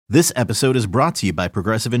This episode is brought to you by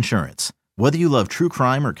Progressive Insurance. Whether you love true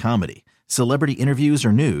crime or comedy, celebrity interviews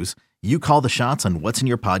or news, you call the shots on what's in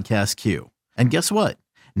your podcast queue. And guess what?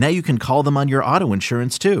 Now you can call them on your auto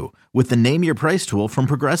insurance too with the Name Your Price tool from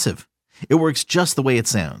Progressive. It works just the way it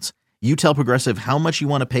sounds. You tell Progressive how much you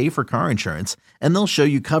want to pay for car insurance, and they'll show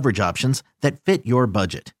you coverage options that fit your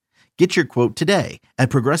budget. Get your quote today at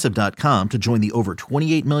Progressive.com to join the over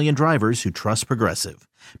 28 million drivers who trust Progressive.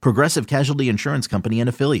 Progressive Casualty Insurance Company and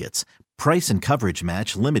Affiliates. Price and coverage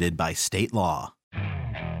match limited by state law.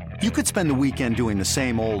 You could spend the weekend doing the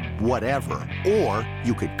same old whatever, or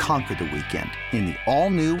you could conquer the weekend in the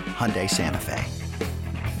all-new Hyundai Santa Fe.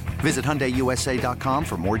 Visit HyundaiUSA.com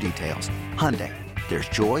for more details. Hyundai, there's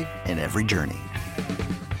joy in every journey.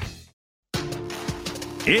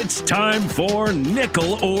 It's time for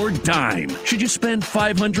Nickel or Dime. Should you spend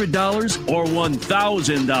 $500 or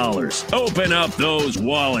 $1,000? Open up those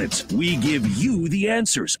wallets. We give you the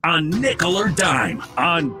answers on Nickel or Dime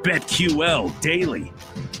on BetQL Daily.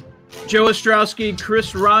 Joe Ostrowski,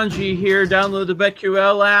 Chris Ranji here. Download the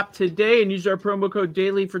BetQL app today and use our promo code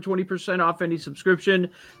DAILY for 20% off any subscription.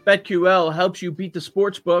 BetQL helps you beat the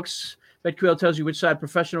sports books. BetQL tells you which side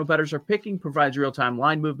professional bettors are picking, provides real-time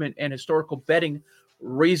line movement and historical betting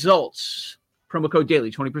results. Promo code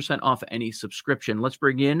DAILY, 20% off any subscription. Let's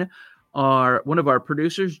bring in one of our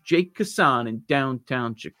producers, Jake Kassan in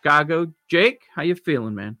downtown Chicago. Jake, how you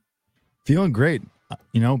feeling, man? Feeling great.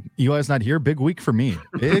 Eli's not here. Big week for me.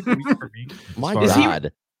 Big week for me. My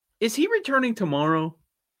God. Is he returning tomorrow?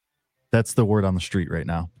 That's the word on the street right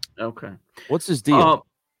now. Okay. What's his deal?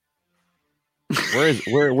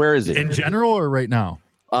 Where is it? In general or right now?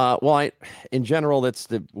 In general,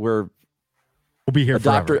 we'll be here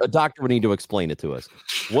forever. A doctor would need to explain it to us.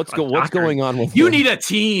 What's going on with you? Need a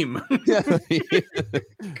team.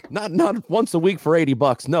 not once a week for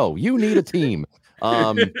 $80. No, you need a team.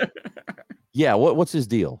 Yeah. What's his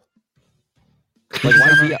deal? Like,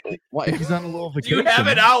 why he's on a little vacation? You have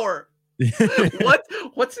an hour.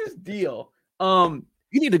 What's his deal? You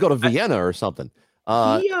need to go to Vienna or something.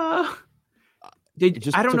 I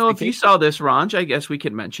don't know if you saw this, Ranj. I guess we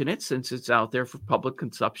can mention it since it's out there for public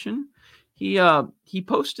consumption. He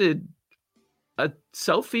posted a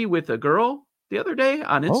selfie with a girl the other day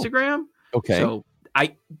on Instagram. Okay. So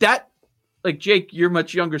Jake, you're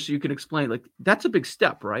much younger, so you can explain. Like, that's a big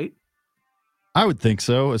step, right? I would think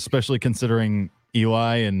so, especially considering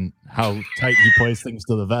Eli and how tight he plays things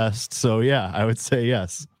to the vest. So yeah, I would say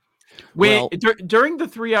yes. During the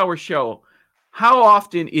 3-hour show, how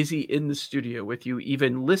often is he in the studio with you,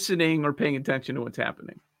 even listening or paying attention to what's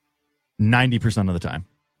happening? 90% of the time.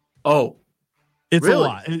 Oh, it's really? A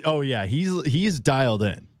lot. Oh yeah, he's dialed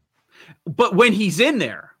in. But when he's in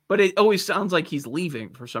there, it always sounds like he's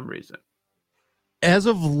leaving for some reason. As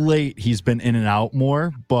of late, he's been in and out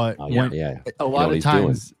more, but a lot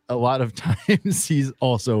of times he's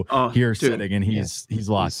also here sitting and he's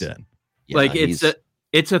locked in. Yeah, like it's a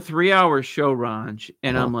 3-hour show, Ranj,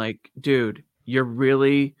 and I'm like, dude, you're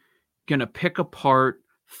really gonna pick apart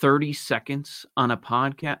 30 seconds on a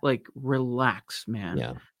podcast? Like, relax, man.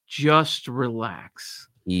 Yeah. Just relax.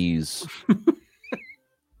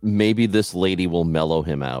 Maybe this lady will mellow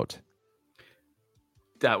him out.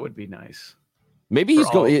 That would be nice. Maybe he's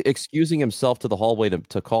excusing himself to the hallway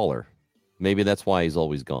to call her. Maybe that's why he's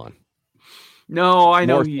always gone. No, I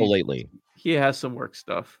know lately. He has some work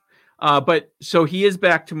stuff. But so he is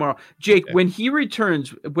back tomorrow. Jake, when he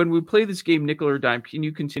returns, when we play this game, Nickel or Dime, can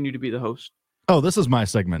you continue to be the host? Oh, this is my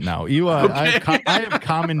segment now. Eli, okay. I have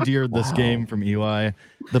commandeered this game from Eli.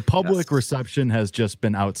 The public reception has just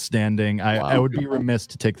been outstanding. I would be remiss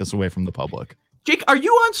to take this away from the public. Jake, are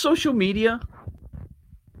you on social media?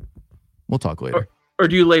 We'll talk later. Or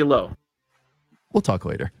do you lay low? We'll talk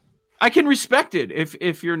later. I can respect it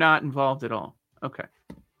if you're not involved at all. Okay.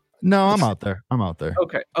 No, I'm out there.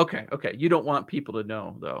 Okay. You don't want people to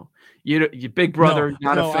know, though. You big brother,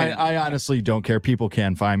 not a fan. I honestly don't care. People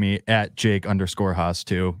can find me at Jake_Haas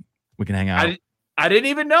too. We can hang out. I didn't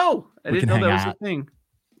even know. I didn't know that was a thing.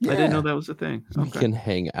 Yeah. I didn't know that was a thing. Okay. We can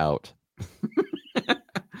hang out. All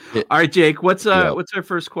right, Jake. What's our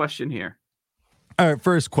first question here? All right,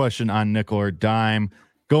 first question on Nickel or Dime.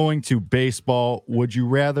 Going to baseball, would you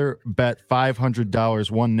rather bet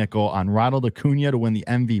 $500 one nickel on Ronald Acuna to win the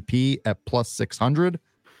MVP at plus 600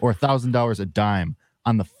 or $1,000 a dime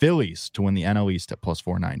on the Phillies to win the NL East at plus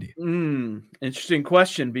 490? Interesting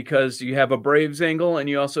question, because you have a Braves angle and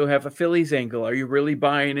you also have a Phillies angle. Are you really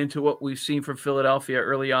buying into what we've seen from Philadelphia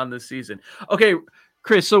early on this season? Okay,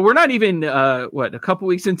 Chris, so we're not even, a couple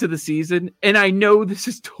weeks into the season, and I know this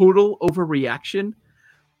is total overreaction,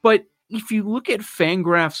 but if you look at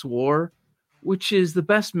Fangraphs WAR, which is the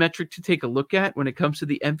best metric to take a look at when it comes to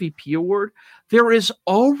the MVP award, there is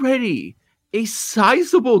already a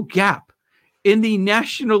sizable gap in the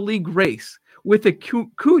National League race with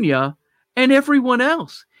Acuna and everyone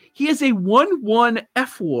else. He has a 1-1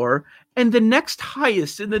 F-WAR, and the next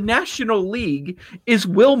highest in the National League is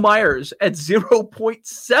Will Myers at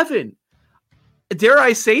 0.7. Dare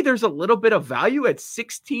I say there's a little bit of value at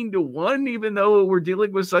 16-1, even though we're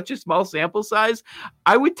dealing with such a small sample size?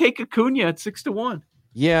 I would take Acuna at 6-1.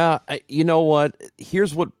 Yeah, you know what?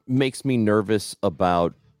 Here's what makes me nervous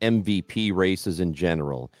about MVP races in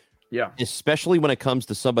general. Yeah. Especially when it comes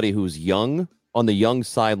to somebody who's young, on the young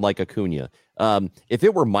side like Acuna. If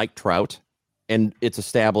it were Mike Trout and it's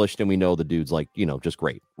established and we know the dude's like, just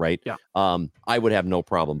great, right? Yeah. I would have no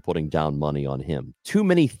problem putting down money on him. Too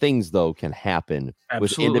many things, though, can happen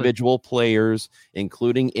with individual players,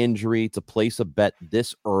 including injury, to place a bet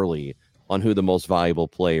this early on who the most valuable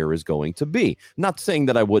player is going to be. Not saying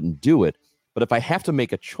that I wouldn't do it, but if I have to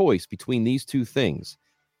make a choice between these two things,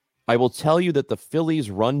 I will tell you that the Phillies'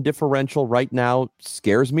 run differential right now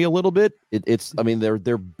scares me a little bit.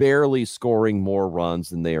 They're barely scoring more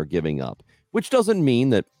runs than they are giving up, which doesn't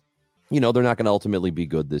mean that, they're not going to ultimately be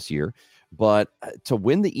good this year. But to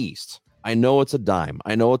win the East, I know it's a dime.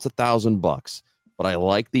 I know it's $1,000, but I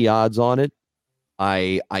like the odds on it.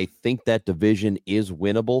 I think that division is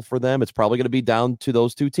winnable for them. It's probably going to be down to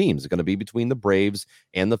those two teams. It's going to be between the Braves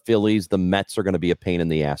and the Phillies. The Mets are going to be a pain in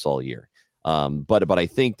the ass all year. But I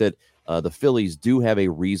think that the Phillies do have a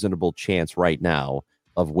reasonable chance right now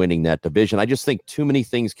of winning that division. I just think too many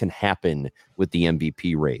things can happen with the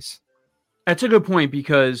MVP race. That's a good point,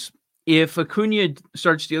 because if Acuna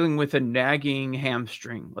starts dealing with a nagging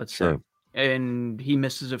hamstring, let's say, and he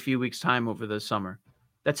misses a few weeks' time over the summer,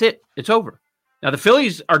 that's it. It's over. Now, the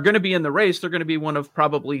Phillies are going to be in the race. They're going to be one of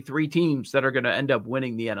probably 3 teams that are going to end up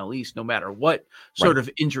winning the NL East, no matter what sort of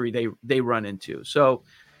injury they run into. So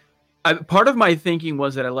part of my thinking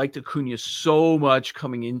was that I liked Acuna so much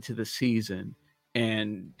coming into the season,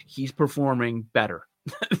 and he's performing better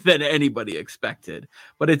than anybody expected.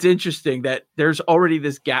 But it's interesting that there's already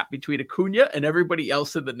this gap between Acuna and everybody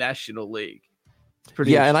else in the National League.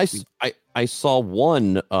 And I saw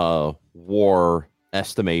one WAR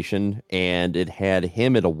estimation, and it had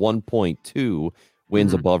him at a 1.2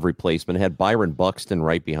 wins above replacement. It had Byron Buxton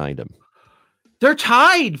right behind him. They're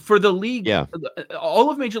tied for the league. Yeah. All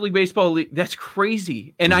of Major League Baseball league. That's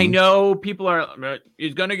crazy. And I know people are,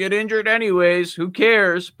 he's going to get injured anyways. Who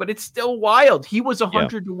cares? But it's still wild. He was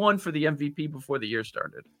 100-1 for the MVP before the year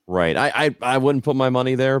started. Right. I wouldn't put my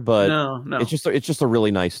money there, but no. It's just a really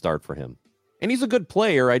nice start for him. And he's a good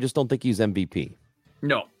player. I just don't think he's MVP.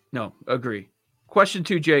 No, agree. Question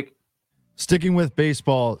 2, Jake. Sticking with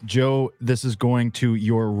baseball, Joe, this is going to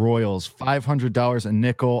your Royals. $500 a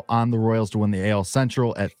nickel on the Royals to win the AL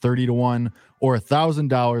Central at 30-1, or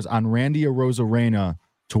 $1,000 on Randy Arozarena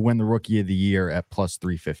to win the Rookie of the Year at plus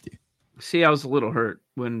 350. See, I was a little hurt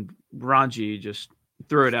when Ranji just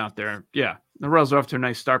threw it out there. Yeah, the Royals are off to a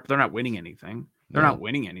nice start, but they're not winning anything.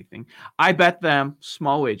 I bet them,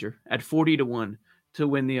 small wager, at 40-1 to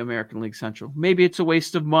win the American League Central. Maybe it's a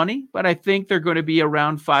waste of money, but I think they're going to be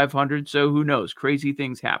around 500. So who knows? Crazy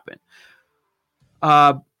things happen.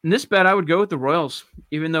 In this bet, I would go with the Royals,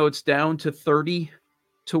 even though it's down to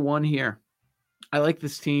 30-1 here. I like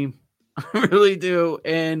this team. I really do.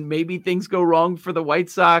 And maybe things go wrong for the White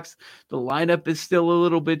Sox. The lineup is still a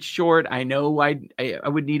little bit short. I know I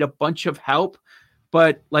would need a bunch of help.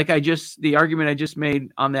 But the argument I just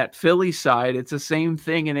made on that Philly side, it's the same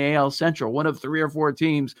thing in AL Central. One of 3 or 4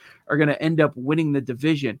 teams are going to end up winning the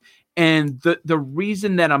division. And the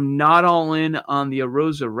reason that I'm not all in on the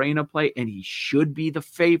Arozarena play, and he should be the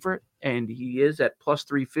favorite, and he is at plus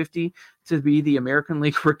 350 to be the American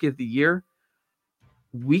League Rookie of the Year,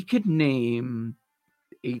 we could name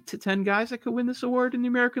 8 to 10 guys that could win this award in the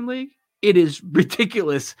American League. It is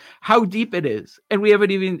ridiculous how deep it is. And we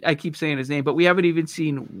haven't even, I keep saying his name, but we haven't even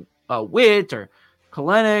seen Witt or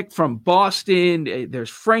Kelenic from Boston.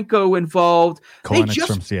 There's Franco involved. Kelenic's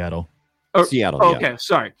from Seattle. Seattle. Okay,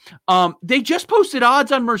 sorry. They just posted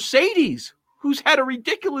odds on Mercedes, who's had a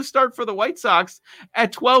ridiculous start for the White Sox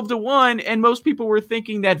at 12-1. And most people were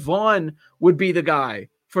thinking that Vaughn would be the guy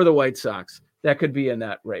for the White Sox that could be in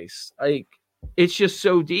that race. It's just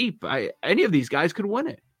so deep. Any of these guys could win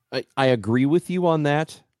it. I agree with you on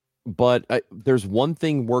that, but there's one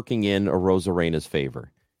thing working in Arozarena's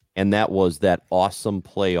favor, and that was that awesome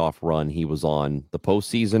playoff run he was on, the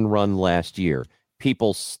postseason run last year.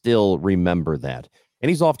 People still remember that. And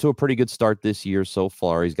he's off to a pretty good start this year so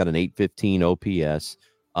far. He's got an 815 OPS.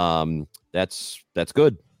 That's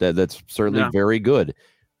good. That's certainly very good.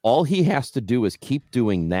 All he has to do is keep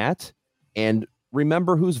doing that and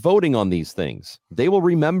remember who's voting on these things. They will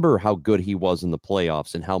remember how good he was in the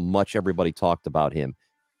playoffs and how much everybody talked about him.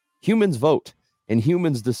 Humans vote and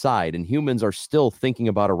humans decide, and humans are still thinking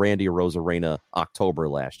about a Randy Arozarena October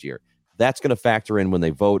last year. That's going to factor in when they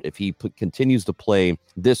vote if he continues to play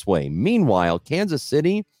this way. Meanwhile, Kansas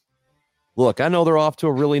City, look, I know they're off to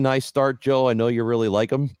a really nice start, Joe. I know you really like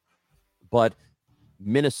them, but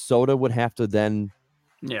Minnesota would have to then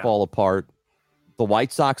fall apart. The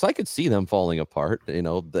White Sox, I could see them falling apart.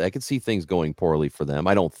 I could see things going poorly for them.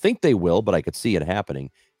 I don't think they will, but I could see it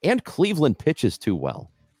happening. And Cleveland pitches too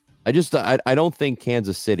well. I don't think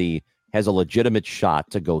Kansas City has a legitimate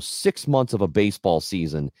shot to go 6 months of a baseball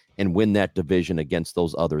season and win that division against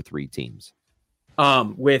those other three teams.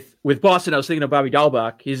 With Boston, I was thinking of Bobby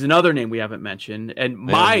Dahlbeck. He's another name we haven't mentioned. And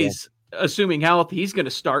Mize, assuming health, he's going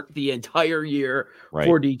to start the entire year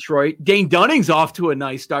for Detroit. Dane Dunning's off to a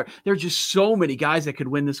nice start. There are just so many guys that could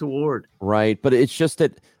win this award. Right, but it's just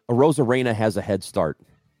that Arozarena has a head start.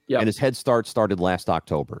 Yeah, and his head start started last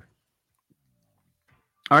October.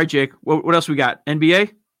 All right, Jake, what else we got?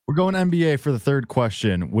 NBA? We're going NBA for the third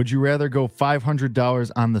question. Would you rather go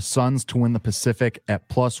 $500 on the Suns to win the Pacific at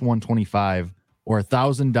plus 125 or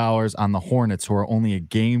 $1,000 on the Hornets, who are only a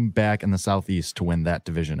game back in the Southeast, to win that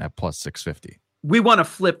division at plus 650? We want to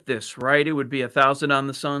flip this, right? It would be 1,000 on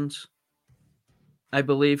the Suns, I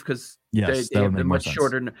believe, because they have the much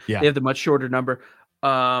shorter. Yeah. They have the much shorter number.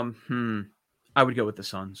 I would go with the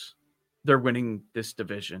Suns. They're winning this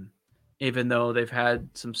division, even though they've had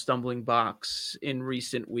some stumbling blocks in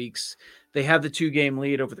recent weeks. They have the 2-game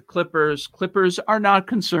lead over the Clippers. Clippers are not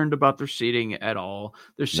concerned about their seeding at all.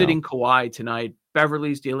 They're sitting Kawhi tonight.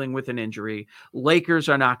 Beverly's dealing with an injury. Lakers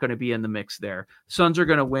are not going to be in the mix there. Suns are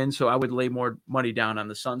going to win, so I would lay more money down on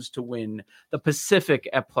the Suns to win the Pacific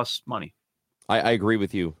at plus money. I agree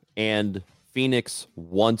with you. And Phoenix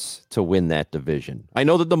wants to win that division. I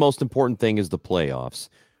know that the most important thing is the playoffs,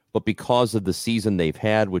 but because of the season they've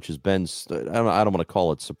had, which has been, I don't want to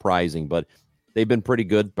call it surprising, but they've been pretty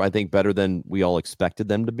good. I think better than we all expected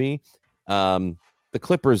them to be. The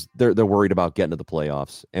Clippers, they're worried about getting to the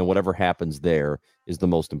playoffs, and whatever happens there is the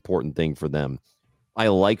most important thing for them. I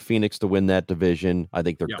like Phoenix to win that division. I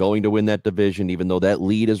think they're going to win that division, even though that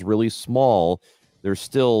lead is really small. There's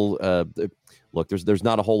still, there's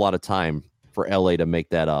not a whole lot of time for LA to make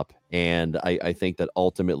that up, and I think that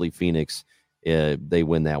ultimately Phoenix, they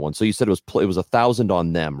win that one. So you said it was 1,000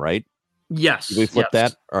 on them, right? Yes. Did we flip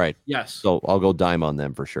that? All right. Yes. So I'll go dime on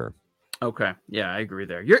them for sure. Okay. Yeah, I agree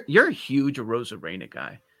there. You're a huge Arozarena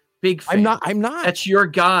guy. Big fan. I'm not. That's your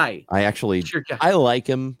guy. I like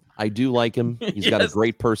him. I do like him. He's got a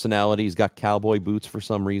great personality. He's got cowboy boots for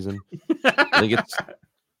some reason. I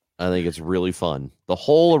think it's really fun. The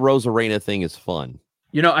whole Arozarena thing is fun.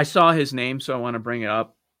 I saw his name, so I want to bring it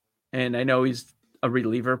up. And I know he's a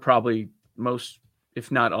reliever, probably most,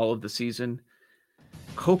 if not all of the season.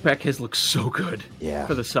 Kopech has looked so good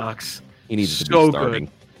for the Sox. He needs to be starting.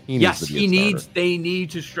 Good. They need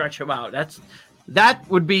to stretch him out. That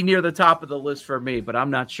would be near the top of the list for me, but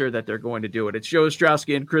I'm not sure that they're going to do it. It's Joe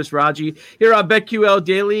Ostrowski and Chris Raji here on BetQL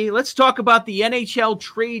Daily. Let's talk about the NHL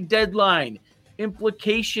trade deadline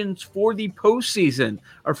implications for the postseason.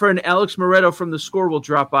 Our friend Alex Moretto from The Score will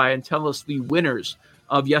drop by and tell us the winners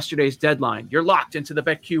of yesterday's deadline. You're locked into the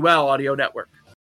BetQL Audio Network.